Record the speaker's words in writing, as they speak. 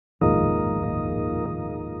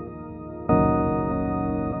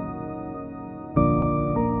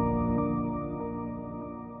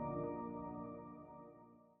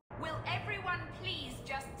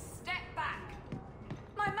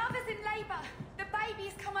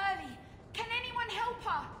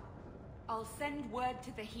I'll send word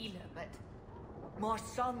to the healer, but... My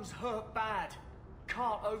son's hurt bad.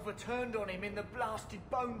 Can't overturned on him in the blasted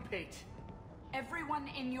bone pit. Everyone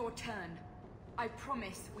in your turn. I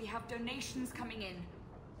promise we have donations coming in.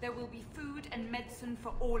 There will be food and medicine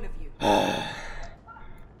for all of you.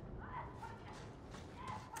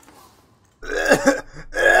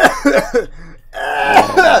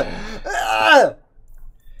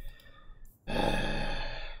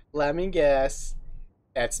 Let me guess.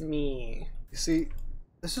 That's me. You see,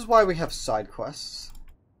 this is why we have side quests.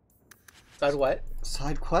 Side what?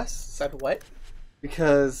 Side quests? Side what?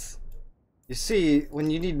 Because, you see, when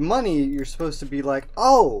you need money, you're supposed to be like,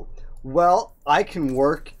 oh, well, I can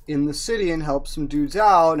work in the city and help some dudes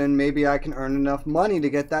out, and maybe I can earn enough money to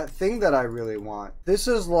get that thing that I really want. This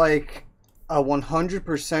is like a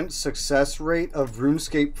 100% success rate of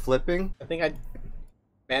RuneScape flipping. I think I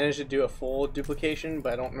managed to do a full duplication,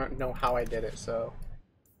 but I don't know how I did it, so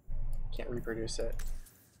can't reproduce it.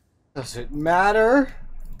 Does it matter?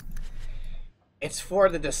 It's for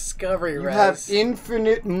the discovery, You Rez. have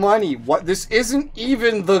infinite money. What? This isn't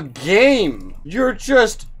even the game. You're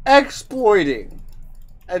just exploiting.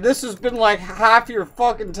 And this has been like half your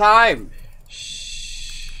fucking time.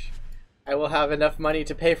 Shh. I will have enough money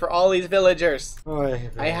to pay for all these villagers.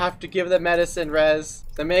 I have to give them medicine, Rez.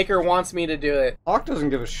 The maker wants me to do it. Hawke doesn't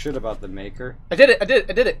give a shit about the maker. I did it. I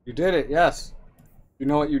did it. You did it, yes. You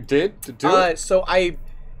know what you did to do it? So I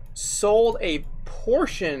sold a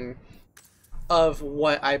portion of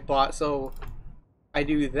what I bought, so I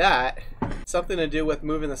do that. Something to do with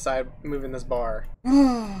moving this bar.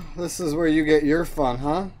 This is where you get your fun,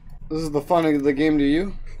 huh? This is the fun of the game to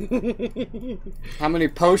you? How many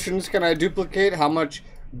potions can I duplicate? How much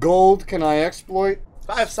gold can I exploit?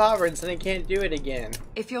 5 sovereigns and I can't do it again.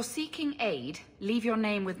 If you're seeking aid, leave your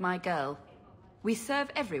name with my girl. We serve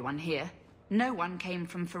everyone here. No one came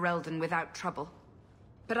from Ferelden without trouble.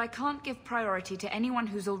 But I can't give priority to anyone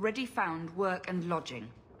who's already found work and lodging.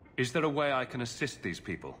 Is there a way I can assist these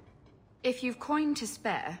people? If you've coin to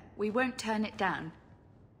spare, we won't turn it down.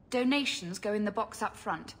 Donations go in the box up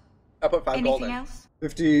front. I put 5 gold Anything in. else?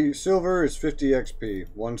 50 silver is 50 XP.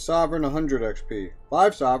 1 sovereign, 100 XP.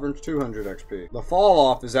 5 sovereigns, 200 XP. The fall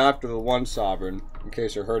off is after the 1 sovereign, in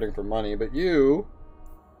case you're hurting for money, but you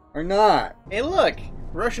are not. Hey look!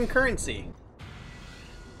 Russian currency.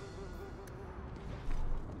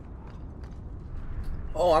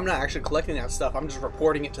 Oh, I'm not actually collecting that stuff. I'm just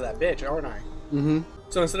reporting it to that bitch, aren't I? Mm-hmm.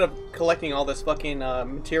 So instead of collecting all this fucking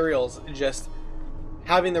materials, just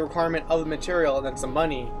having the requirement of the material and then some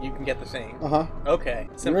money, you can get the thing. Uh-huh. Okay.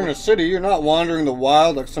 You're in a city, you're not wandering the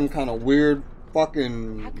wild like some kind of weird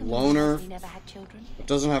fucking loner never had children? that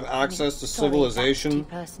doesn't have access to Sorry, civilization.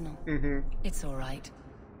 that's too personal. Mm-hmm. It's all right.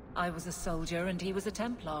 I was a soldier and he was a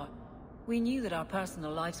Templar. We knew that our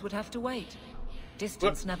personal lives would have to wait.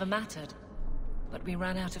 Distance never mattered. But we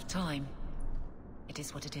ran out of time. It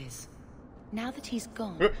is what it is. Now that he's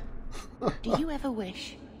gone, do you ever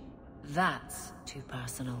wish? That's too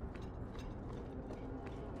personal.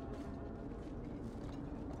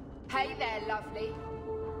 Hey there, lovely.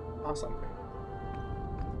 Awesome.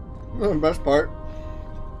 The best part,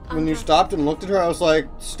 when you stopped and looked at her, I was like,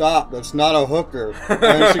 stop, that's not a hooker. And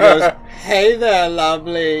then she goes, hey there,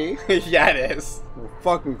 lovely. Yeah, it is. Oh,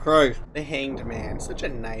 fucking Christ. The Hanged Man. Such a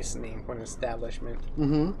nice name for an establishment.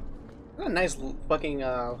 Mm-hmm. What a nice fucking,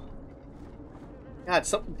 God,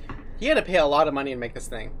 he had to pay a lot of money to make this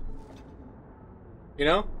thing. You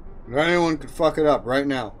know? Anyone could fuck it up right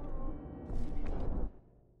now.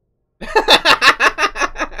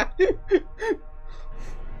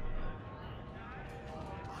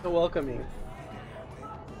 So welcoming.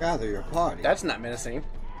 Gather your party. That's not menacing.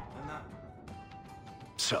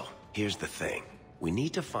 So, here's the thing. We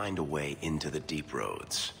need to find a way into the deep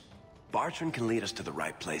roads. Bartrand can lead us to the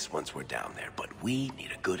right place once we're down there, but we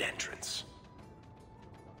need a good entrance.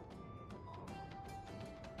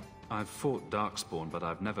 I've fought Darkspawn, but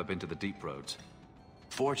I've never been to the Deep Roads.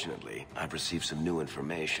 Fortunately, I've received some new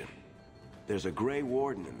information. There's a Grey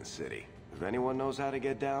Warden in the city. If anyone knows how to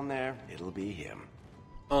get down there, it'll be him.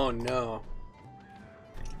 Oh no.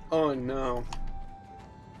 Oh no.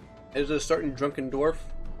 Is it a certain drunken dwarf?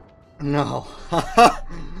 No.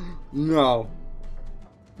 No.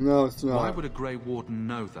 No, it's not. Why would a Grey Warden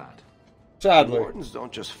know that? Sadly. Wardens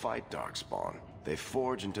don't just fight Darkspawn. They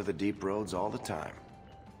forge into the deep roads all the time.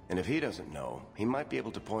 And if he doesn't know, he might be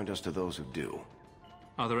able to point us to those who do.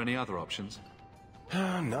 Are there any other options?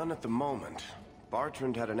 None at the moment.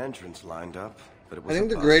 Bartrand had an entrance lined up, but it was I think a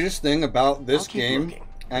the bust. greatest thing about this I'll keep game looking.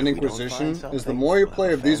 and If we don't Inquisition find is the something, more you we'll play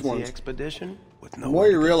have of a these fancy ones, expedition with the nowhere more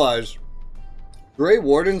to you go. realize Grey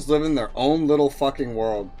Wardens live in their own little fucking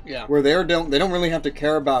world. Yeah. Where they don't really have to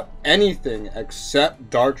care about anything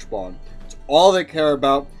except Darkspawn. It's all they care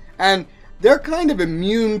about. And they're kind of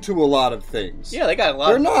immune to a lot of things. Yeah, they got a lot.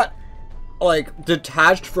 They're not, like,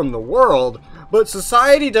 detached from the world, but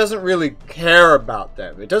society doesn't really care about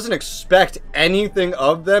them. It doesn't expect anything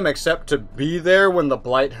of them except to be there when the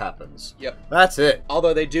blight happens. Yep. That's it.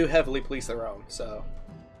 Although they do heavily police their own, so...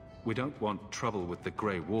 We don't want trouble with the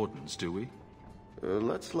Grey Wardens, do we?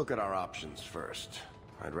 Let's look at our options first.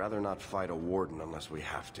 I'd rather not fight a warden unless we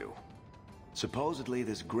have to. Supposedly,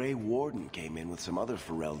 this Grey Warden came in with some other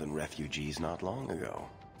Ferelden refugees not long ago.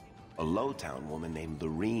 A Lowtown woman named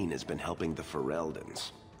Lorene has been helping the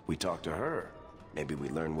Fereldans. We talked to her. Maybe we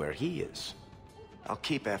learn where he is. I'll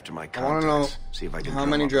keep after my I want to know contacts. See if I can how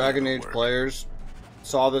drum many up Dragon the Age work. players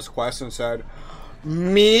saw this quest and said,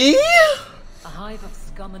 "Me? A hive of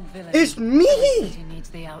scum and villainy. It's me! The city needs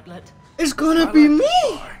the outlet. It's gonna be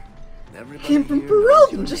me! Everybody Came from here knows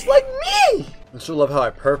Ferelden, your just name. like me!" I still love how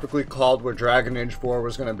I perfectly called where Dragon Age 4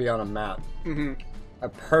 was gonna be on a map. I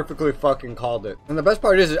perfectly fucking called it. And the best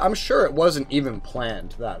part is, I'm sure it wasn't even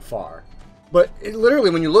planned that far. But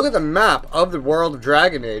literally, when you look at the map of the world of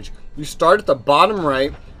Dragon Age, you start at the bottom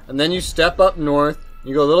right, and then you step up north,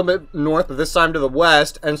 you go a little bit north, but this time to the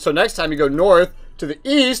west, and so next time you go north to the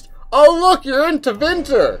east. Oh look, you're in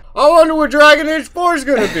Tevinter! I wonder where Dragon Age 4 is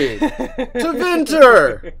gonna be!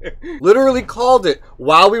 Tevinter! Literally called it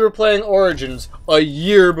while we were playing Origins a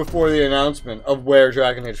year before the announcement of where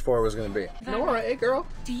Dragon Age 4 was gonna be. Nora, hey girl.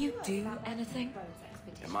 Do you do anything?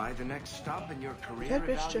 Am I the next stop in your career That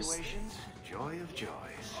bitch just- evaluations? Joy of joys.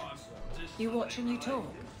 You watch and you talk.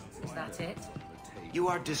 Is that it? You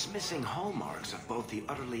are dismissing hallmarks of both the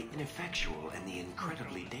utterly ineffectual and the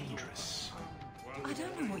incredibly dangerous. I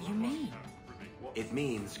don't know what you mean. It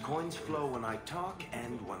means coins flow when I talk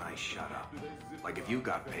and when I shut up. Like if you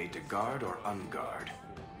got paid to guard or unguard.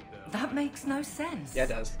 That makes no sense. Yeah, it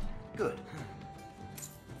does. Good.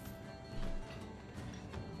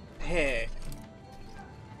 Hey.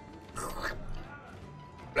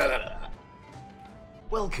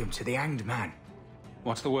 Welcome to the Hanged Man.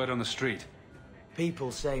 What's the word on the street?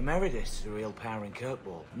 People say Meredith's the real power in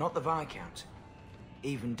Kirkwall, not the Viscount.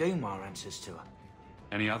 Even Dumar answers to her.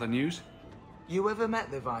 Any other news? You ever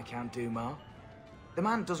met the Viscount Dumar? The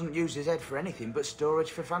man doesn't use his head for anything but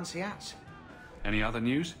storage for fancy hats. Any other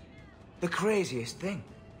news? The craziest thing.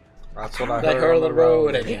 That's what I Like heard her on the the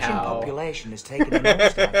road, The and pigeon anyhow. population has taken a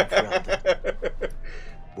nosedive in Ferelden.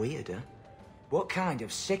 Weirder. What kind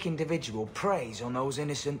of sick individual preys on those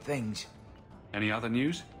innocent things? Any other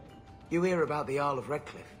news? You hear about the Isle of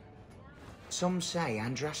Redcliffe. Some say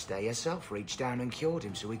Andraste herself reached down and cured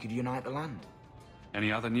him so he could unite the land. Any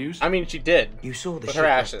other news? I mean, she did. You saw the With her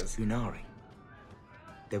shipwrecked ashes. Funari.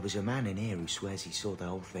 There was a man in here who swears he saw the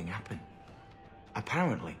whole thing happen.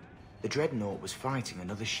 Apparently, the Dreadnought was fighting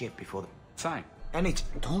another ship before the... Fine.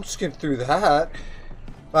 Don't skip through that.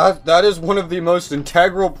 That is one of the most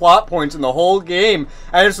integral plot points in the whole game,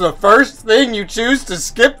 and it's the first thing you choose to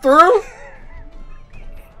skip through?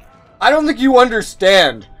 I don't think you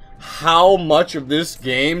understand how much of this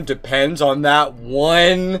game depends on that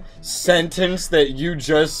one sentence that you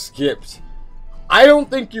just skipped. I don't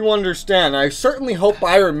think you understand. I certainly hope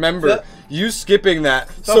I remember you skipping that,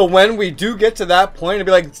 so when we do get to that point, I'll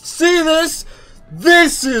be like, see this?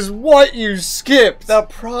 This is what you skipped! The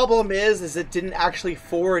problem is it didn't actually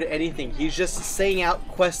forward anything. He's just saying out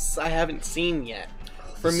quests I haven't seen yet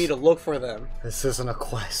for me to look for them. This isn't a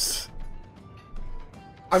quest.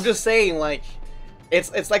 I'm just saying, like,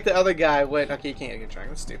 it's like the other guy went, okay, you can't get drunk,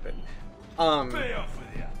 that's stupid.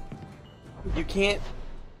 You can't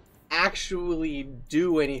actually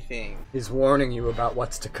do anything. He's warning you about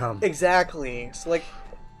what's to come. Exactly. So, like,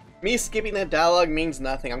 me skipping that dialogue means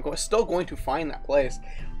nothing. I'm still going to find that place.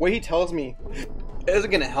 What he tells me isn't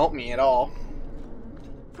going to help me at all.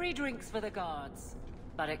 Free drinks for the guards.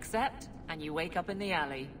 But accept, and you wake up in the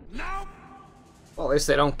alley. Well, at least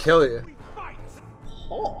they don't kill you.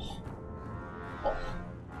 Oh. I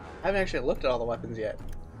haven't actually looked at all the weapons yet.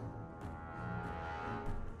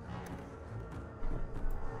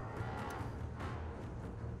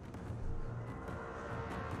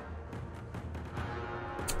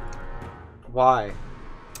 Why?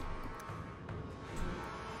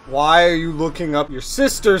 Why are you looking up your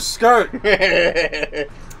sister's skirt?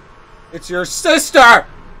 It's your sister!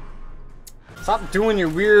 Stop doing your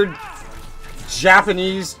weird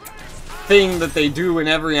Japanese thing that they do in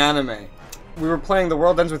every anime. We were playing The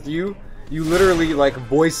World Ends With You. You literally, like,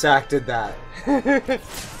 voice acted that.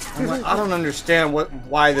 I'm like, I don't understand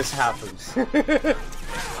why this happens.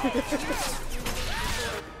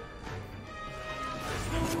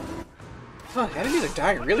 Huh, enemies are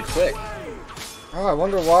dying really quick. Oh, I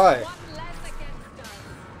wonder why.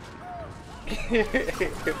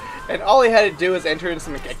 And all he had to do was enter in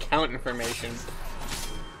some account information.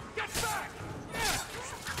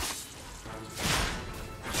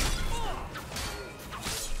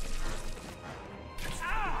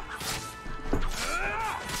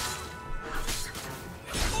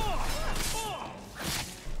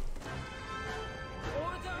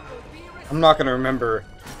 I'm not gonna remember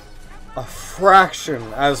a fraction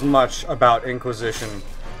as much about Inquisition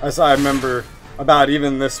as I remember about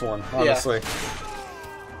even this one, honestly.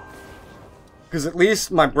 Because at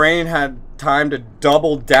least my brain had time to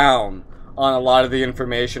double down on a lot of the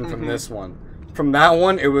information from this one. From that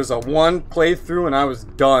one, it was a one playthrough and I was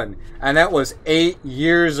done. And that was 8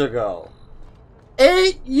 years ago.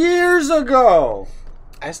 8 years ago!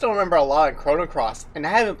 I still remember a lot of Chrono Cross, and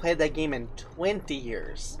I haven't played that game in 20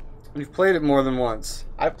 years. You've played it more than once.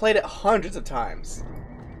 I've played it hundreds of times.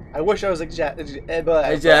 I wish I was exaggerating.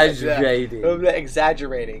 Exaggerating.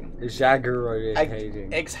 Exaggerating.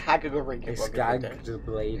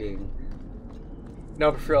 Exaggerating.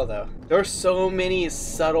 No, for real though. There are so many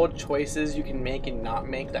subtle choices you can make and not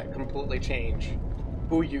make that completely change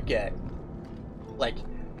who you get. Like,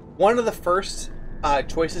 one of the first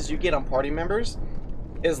choices you get on party members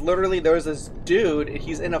is literally there's this dude,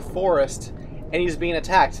 he's in a forest and he's being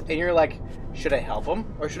attacked, and you're like, should I help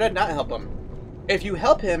him or should I not help him? If you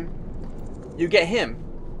help him, you get him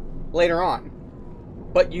later on,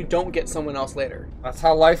 but you don't get someone else later. That's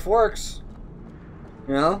how life works.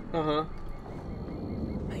 You know? Uh-huh.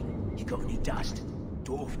 Mate, you got any dust?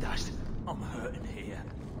 Dwarf dust? I'm hurting here.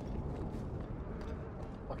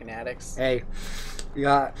 Fucking addicts. Hey, you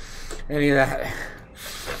got any of that?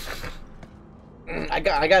 I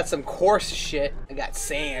got some coarse shit. I got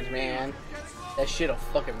sand, man. That shit'll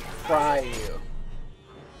fucking fry you.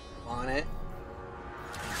 On it.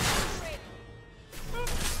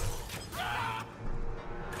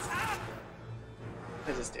 What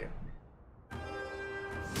does this do?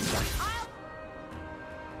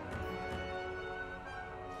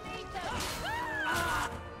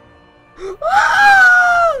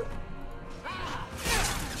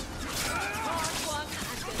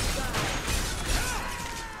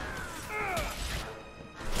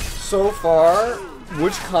 So far,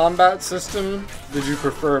 which combat system did you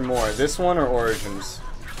prefer more? This one or Origins?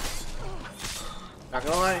 Not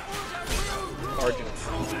gonna lie. Origins.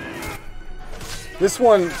 This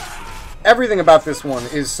one, everything about this one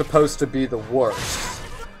is supposed to be the worst.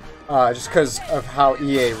 Just because of how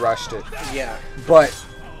EA rushed it. Yeah. But,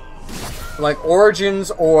 like,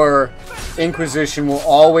 Origins or Inquisition will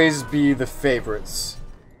always be the favorites.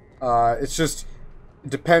 It's just, it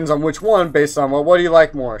depends on which one based on, well, what do you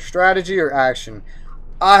like more, strategy or action?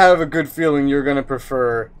 I have a good feeling you're going to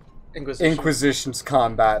prefer Inquisition's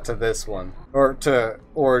combat to this one. Or to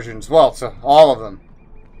Origins. Well, to all of them.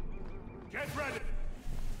 Get ready.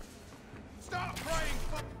 Stop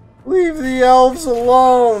praying. Leave the elves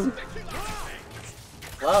alone!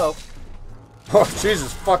 Hello? Oh,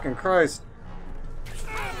 Jesus fucking Christ.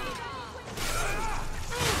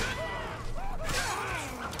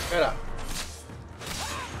 Shut up.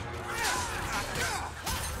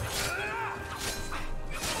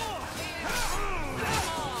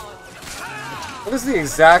 What is the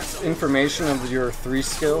exact information of your 3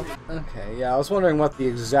 skill? Okay, yeah, I was wondering what the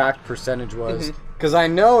exact percentage was. Because I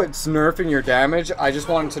know it's nerfing your damage, I just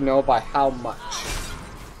wanted to know by how much.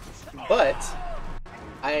 But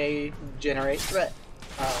I generate threat.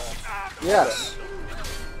 Yes.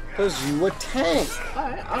 Because you a tank.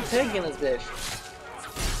 Alright, I'm tanking this bitch.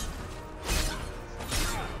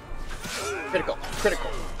 Critical,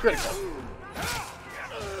 critical, critical.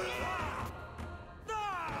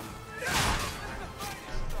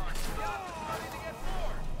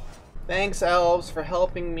 Thanks, elves, for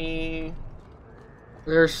helping me.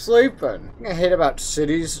 They're sleeping. What I hate about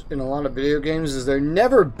cities in a lot of video games is they're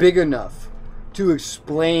never big enough to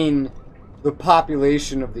explain the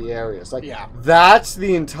population of the areas. Like, yeah. That's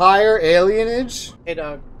the entire alienage? Hey,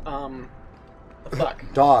 dog. The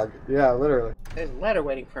fuck? Dog. Yeah, literally. There's a letter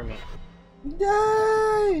waiting for me.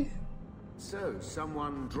 Yay! So,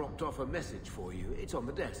 someone dropped off a message for you. It's on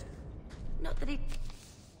the desk. Not that he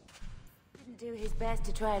didn't do his best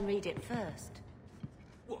to try and read it first.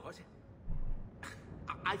 What?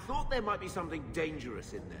 I thought there might be something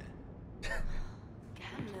dangerous in there.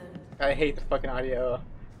 I hate the fucking audio.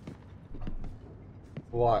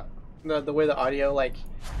 What? The way the audio, like,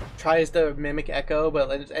 tries to mimic echo,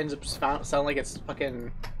 but it ends up sound like it's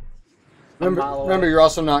fucking Remember, you're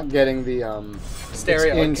also not getting the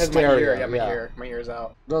stereo in because stereo. my ear's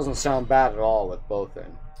out. Doesn't sound bad at all with both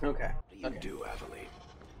in. Okay. What do you do, Adelaide?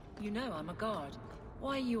 You know I'm a guard.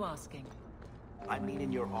 Why are you asking? I mean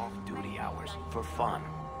in your off-duty hours, for fun.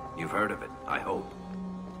 You've heard of it, I hope.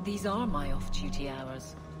 These are my off-duty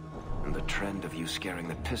hours. And the trend of you scaring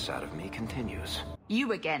the piss out of me continues.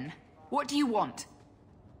 You again. What do you want?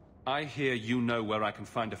 I hear you know where I can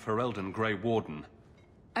find a Ferelden Grey Warden.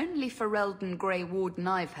 Only Ferelden Grey Warden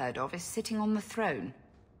I've heard of is sitting on the throne.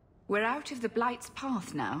 We're out of the Blight's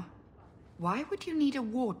path now. Why would you need a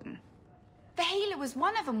warden? The healer was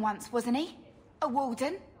one of them once, wasn't he? A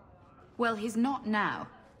warden? Well, he's not now,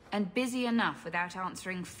 and busy enough without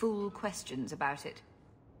answering fool questions about it.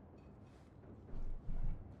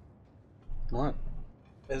 What?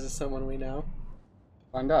 Is this someone we know?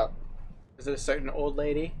 Find out. Is it a certain old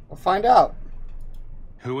lady? We'll find out.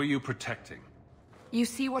 Who are you protecting? You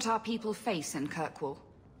see what our people face in Kirkwall.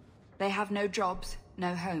 They have no jobs,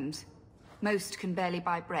 no homes. Most can barely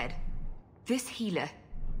buy bread. This healer,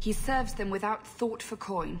 he serves them without thought for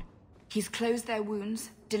coin. He's closed their wounds,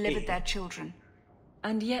 delivered their children.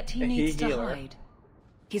 And yet he needs to hide.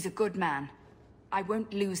 He's a good man. I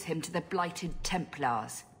won't lose him to the blighted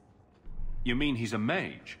Templars. You mean he's a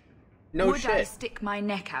mage? No Would shit. I stick my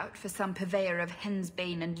neck out for some purveyor of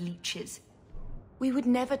hensbane and leeches? We would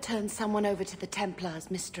never turn someone over to the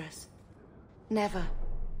Templars, mistress. Never.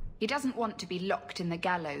 He doesn't want to be locked in the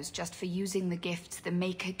gallows just for using the gifts the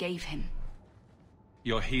Maker gave him.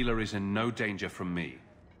 Your healer is in no danger from me.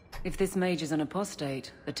 If this mage is an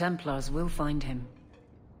apostate, the Templars will find him.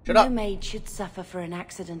 Shut No up. maid should suffer for an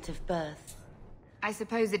accident of birth. I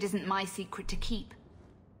suppose it isn't my secret to keep.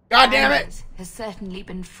 God damn it! Anders has certainly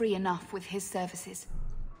been free enough with his services.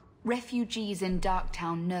 Refugees in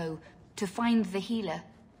Darktown know to find the healer,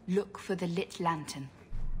 look for the lit lantern.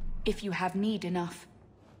 If you have need enough,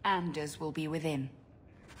 Anders will be within.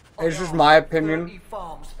 It's just my opinion,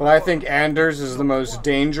 but I think Anders is the most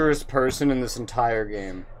dangerous person in this entire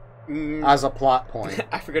game. As a plot point.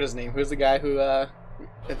 I forget his name. Who's the guy who,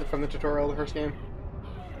 from the tutorial of the first game?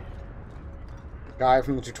 Guy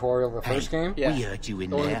from the tutorial of the first game? Yeah. We heard you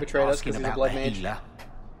in The one who there betrayed us asking 'cause he's a about blood the mage. healer.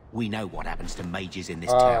 We know what happens to mages in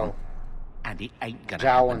this Oh. town. And it ain't gonna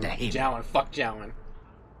Jowan. happen to him. Jowan. Fuck Jowan.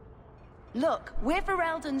 Look, we're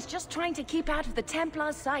Fereldans just trying to keep out of the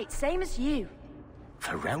Templars' sight, same as you.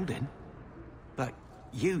 Ferelden? But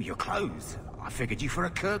you're clothes. I figured you for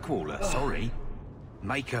a Kirkwaller, sorry.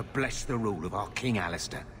 Maker bless the rule of our King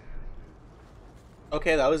Alistair.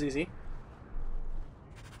 Okay, that was easy.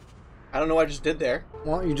 I don't know what I just did there.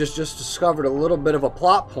 Well, you just discovered a little bit of a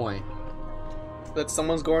plot point. That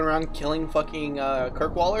someone's going around killing fucking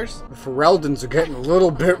Kirkwallers? The Fereldans are getting a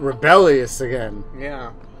little bit rebellious again.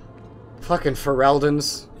 Yeah. Fucking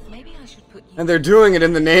Fereldans. Maybe I should put you And they're doing it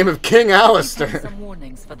in the name of King on Alistair. some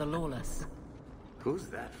warnings for the lawless. Who's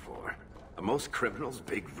that for? Are most criminals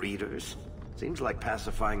big readers? Seems like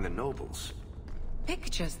pacifying the nobles.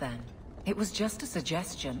 Pictures, then. It was just a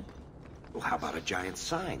suggestion. Well, how about a giant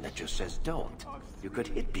sign that just says don't? You could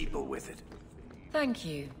hit people with it. Thank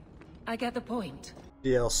you. I get the point.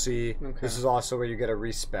 DLC. Okay. This is also where you get a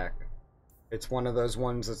respec. It's one of those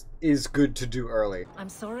ones that is good to do early. I'm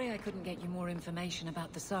sorry I couldn't get you more information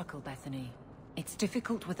about the Circle, Bethany. It's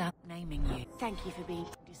difficult without naming you. Thank you for being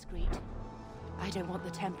discreet. I don't want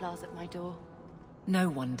the Templars at my door. No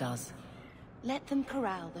one does. Let them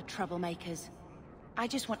corral the troublemakers. I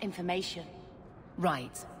just want information.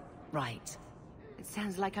 Right. Right. It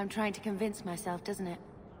sounds like I'm trying to convince myself, doesn't it?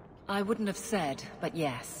 I wouldn't have said, but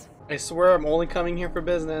yes. I swear I'm only coming here for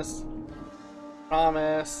business.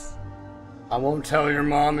 Promise. I won't tell your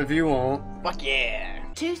mom if you won't. Fuck yeah.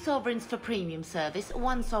 2 sovereigns for premium service,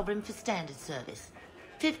 1 sovereign for standard service.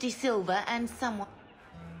 50 silver and someone...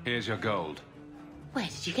 Here's your gold. Where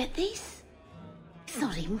did you get these? It's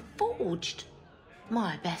not even forged.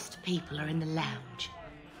 My best people are in the lounge.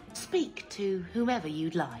 Speak to whoever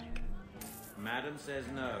you'd like. Madam says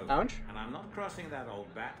no. Lounge? And I'm not crossing that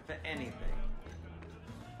old bat for anything.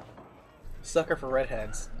 Sucker for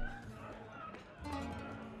redheads.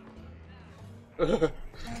 You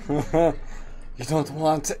don't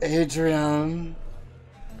want Adrian.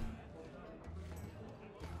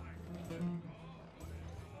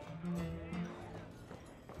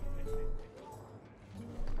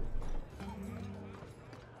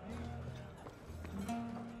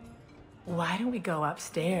 Why don't we go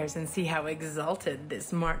upstairs and see how exalted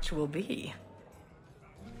this march will be?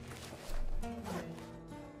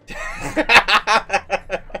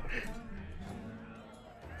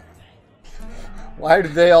 Why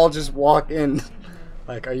did they all just walk in?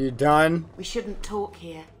 Like, are you done? We shouldn't talk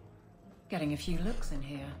here. Getting a few looks in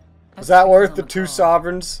here. Is that worth the 2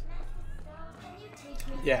 sovereigns?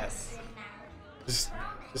 Yes.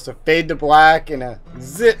 Just a fade to black and a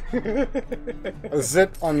zip. A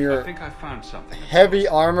zip on your I think I found something. heavy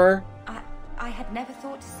armor. I had never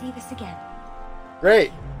thought to see this again.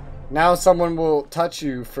 Great. Now someone will touch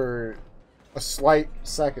you for a slight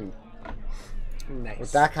second. Nice.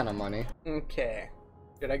 With that kind of money. Okay.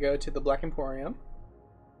 Did I go to the Black Emporium?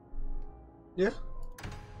 Yeah.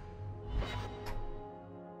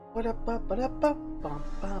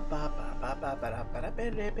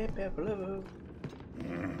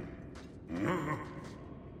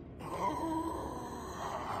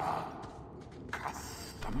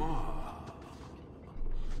 Customer.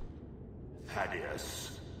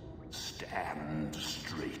 Thaddeus, stand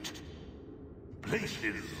straight.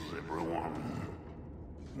 Places, everyone.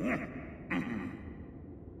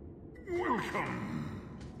 Welcome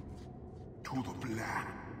to the Black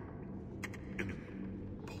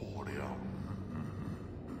Emporium.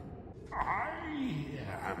 I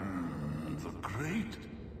am the great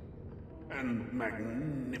and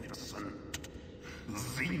magnificent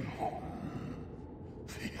Xenon,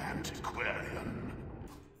 the antiquarian.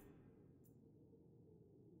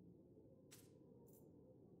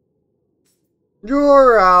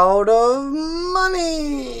 You're out of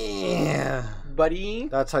money, buddy.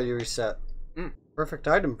 That's how you reset. Perfect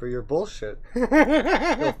item for your bullshit.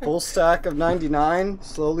 A full stack of 99,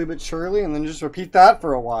 slowly but surely, and then just repeat that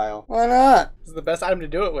for a while. Why not? This is the best item to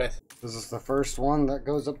do it with. This is the first one that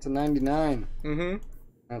goes up to 99. Mm-hmm.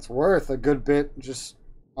 That's worth a good bit just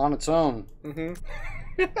on its own. Mm-hmm.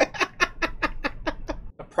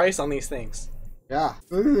 A price on these things. Yeah.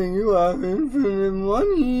 I think you have infinite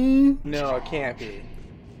money. No, it can't be.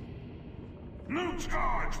 No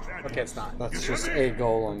charge, Okay, it's not. That's just a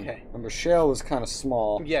golem. Okay. And Michelle was kind of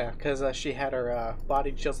small. Yeah, because she had her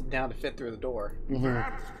body chiseled down to fit through the door.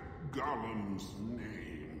 That's Gollum's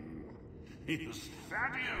name. He is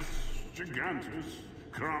Thaddeus Gigantus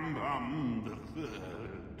Crumbum the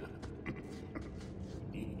Third.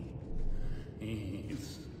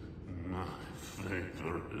 He's my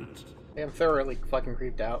favorite. I'm thoroughly fucking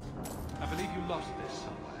creeped out. I believe you lost this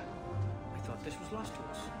somewhere. We thought this was lost to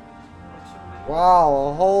us.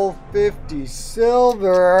 Wow, a whole 50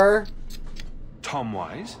 silver. Tom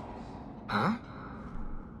Wise? Huh?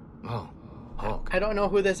 Oh, Hawke. I don't know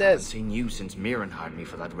who this I haven't is. seen you since Mirren hired me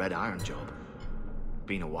for that Red Iron job.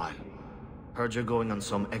 Been a while. Heard you're going on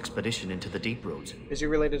some expedition into the deep roads. Is he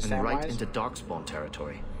related to And right Samwise? into Darkspawn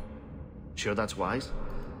territory. Sure that's wise?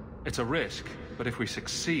 It's a risk, but if we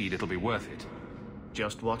succeed, it'll be worth it.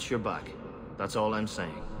 Just watch your back. That's all I'm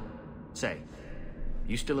saying. Say,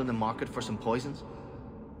 you still in the market for some poisons?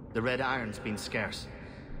 The Red Iron's been scarce,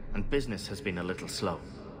 and business has been a little slow.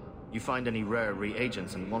 You find any rare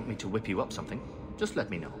reagents and want me to whip you up something, just let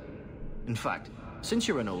me know. In fact, since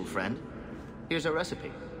you're an old friend, here's a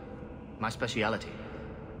recipe. My speciality.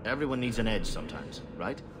 Everyone needs an edge sometimes,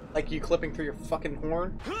 right? Like you clipping through your fucking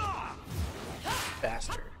horn?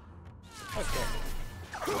 Bastard. Okay.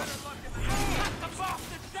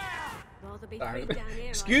 Sorry.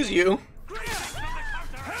 Excuse you.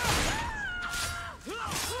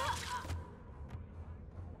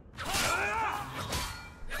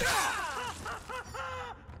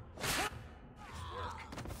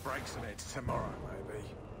 Breaks an edge tomorrow, maybe.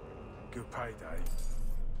 Good payday.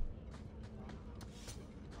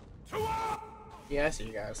 Yeah, I see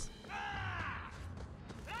you guys.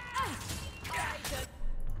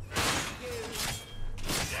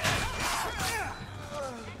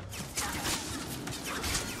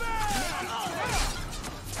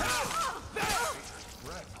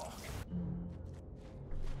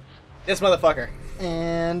 This motherfucker.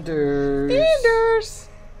 Anders. Anders.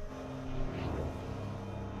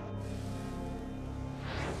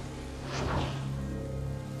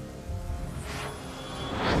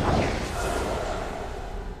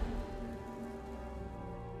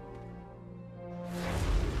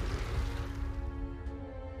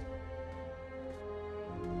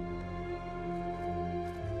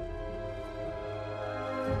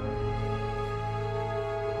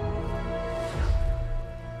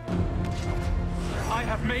 I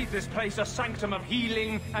have made this place a sanctum of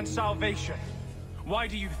healing and salvation. Why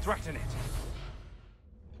do you threaten it?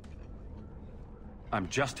 I'm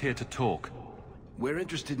just here to talk. We're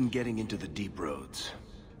interested in getting into the deep roads.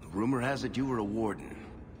 Rumor has it you were a warden.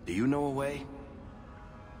 Do you know a way?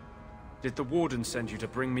 Did the warden send you to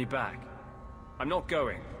bring me back? I'm not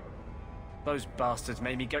going. Those bastards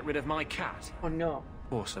made me get rid of my cat. Oh no.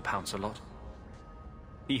 Poor Sir Pouncelot.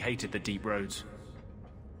 He hated the deep roads.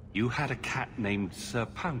 You had a cat named Sir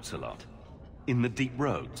Pouncelot? In the deep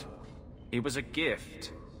roads? He was a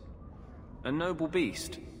gift. A noble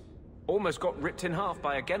beast. Almost got ripped in half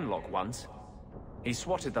by a Genlock once. He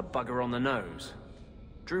swatted the bugger on the nose.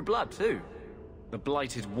 Drew blood, too. The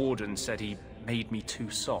blighted warden said he made me too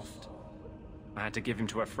soft. I had to give him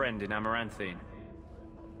to a friend in Amaranthine.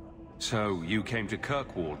 So, you came to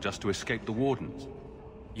Kirkwall just to escape the wardens?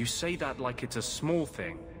 You say that like it's a small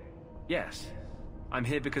thing. Yes. I'm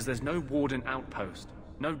here because there's no warden outpost,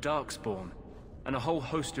 no darkspawn, and a whole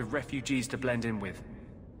host of refugees to blend in with.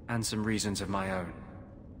 And some reasons of my own.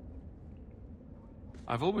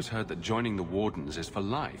 I've always heard that joining the wardens is for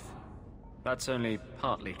life. That's only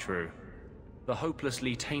partly true. The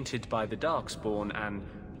hopelessly tainted by the darkspawn and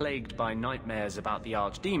plagued by nightmares about the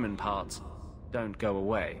archdemon parts don't go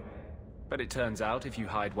away. But it turns out if you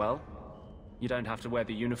hide well, you don't have to wear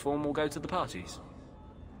the uniform or go to the parties.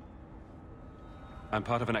 I'm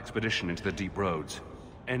part of an expedition into the deep roads.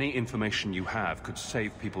 Any information you have could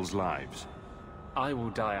save people's lives. I will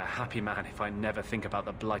die a happy man if I never think about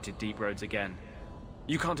the blighted deep roads again.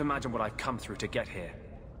 You can't imagine what I've come through to get here.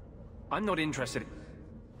 I'm not interested in...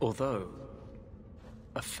 Although...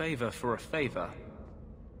 a favor for a favor.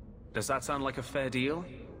 Does that sound like a fair deal?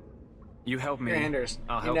 You help me, Anders,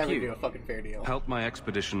 I'll help never you. do a fucking fair deal. Help my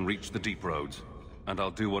expedition reach the deep roads, and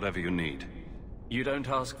I'll do whatever you need. You don't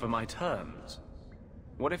ask for my terms.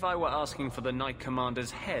 What if I were asking for the Knight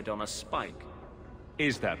Commander's head on a spike?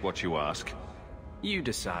 Is that what you ask? You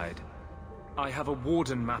decide. I have a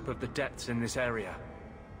warden map of the depths in this area.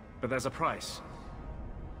 But there's a price.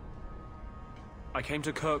 I came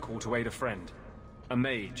to Kirkwall to aid a friend. A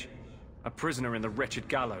mage. A prisoner in the wretched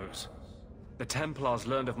gallows. The Templars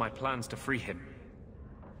learned of my plans to free him.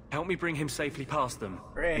 Help me bring him safely past them,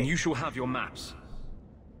 and you shall have your maps.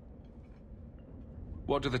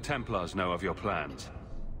 What do the Templars know of your plans?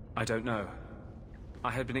 I don't know.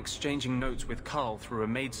 I had been exchanging notes with Carl through a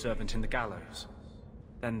maidservant in the gallows.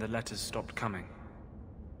 Then the letters stopped coming.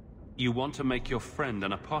 You want to make your friend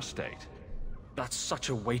an apostate? That's such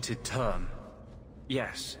a weighted term.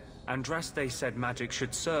 Yes, Andraste said magic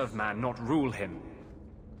should serve man, not rule him.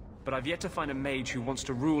 But I've yet to find a mage who wants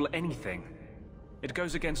to rule anything. It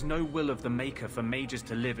goes against no will of the Maker for mages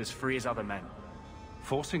to live as free as other men.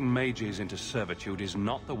 Forcing mages into servitude is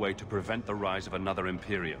not the way to prevent the rise of another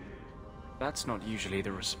Imperium. That's not usually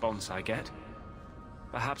the response I get.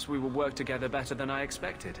 Perhaps we will work together better than I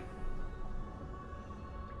expected.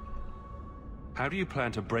 How do you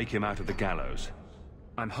plan to break him out of the gallows?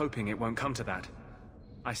 I'm hoping it won't come to that.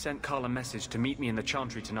 I sent Carl a message to meet me in the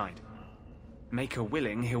Chantry tonight. Maker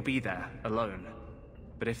willing, he'll be there, alone.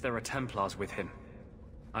 But if there are Templars with him,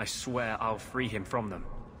 I swear I'll free him from them,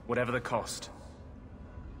 whatever the cost.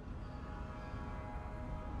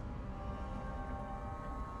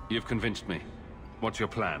 You've convinced me. What's your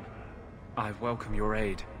plan? I welcome your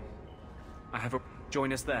aid. I have a...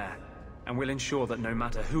 Join us there, and we'll ensure that no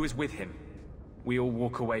matter who is with him, we all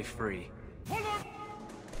walk away free. Hold on.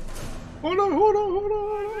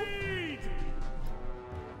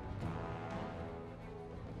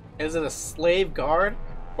 Is it a slave guard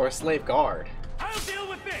or a slave guard? I'll deal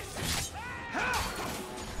with this!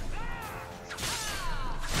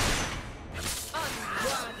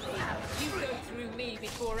 Unworthy! You go through me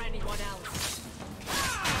before anyone else.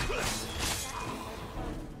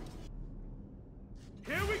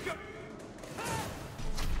 Here we go!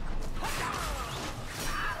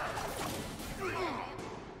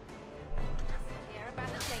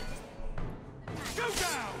 Go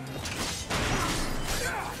down!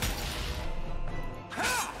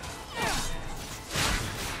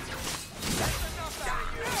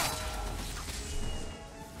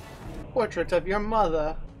 Portrait of your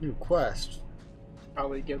mother. New quest.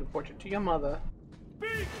 Probably give the portrait to your mother.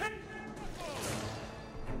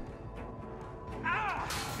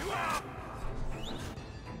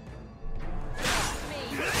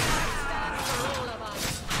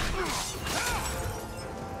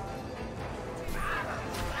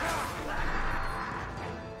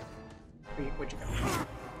 Where'd you go?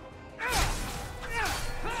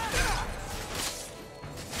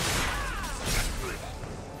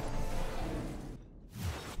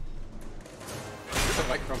 The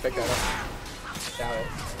microphone pick that up. Doubt it.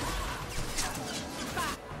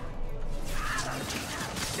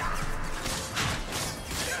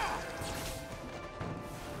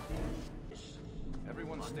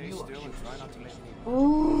 Everyone stay still and try not to make any...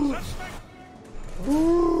 Ooh.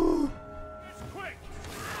 Ooh.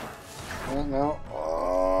 Oh no. Oh.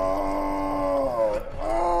 Oh.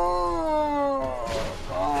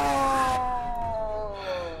 Oh.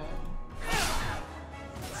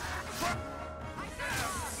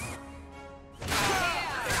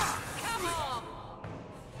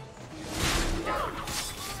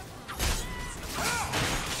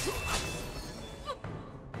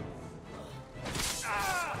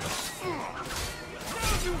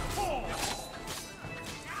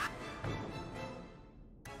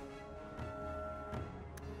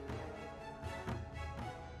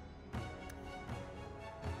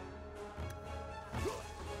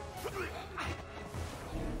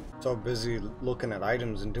 So busy looking at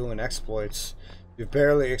items and doing exploits, you've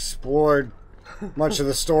barely explored much of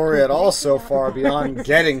the story at all so far beyond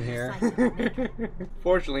getting here.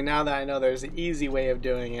 Fortunately, now that I know there's an easy way of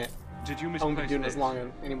doing it, Did you I won't be misplace doing this as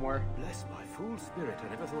long anymore. Bless my fool spirit, I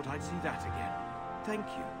never thought I'd see that again. Thank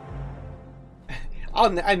you.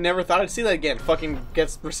 I never thought I'd see that again. Fucking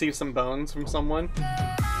receive some bones from someone.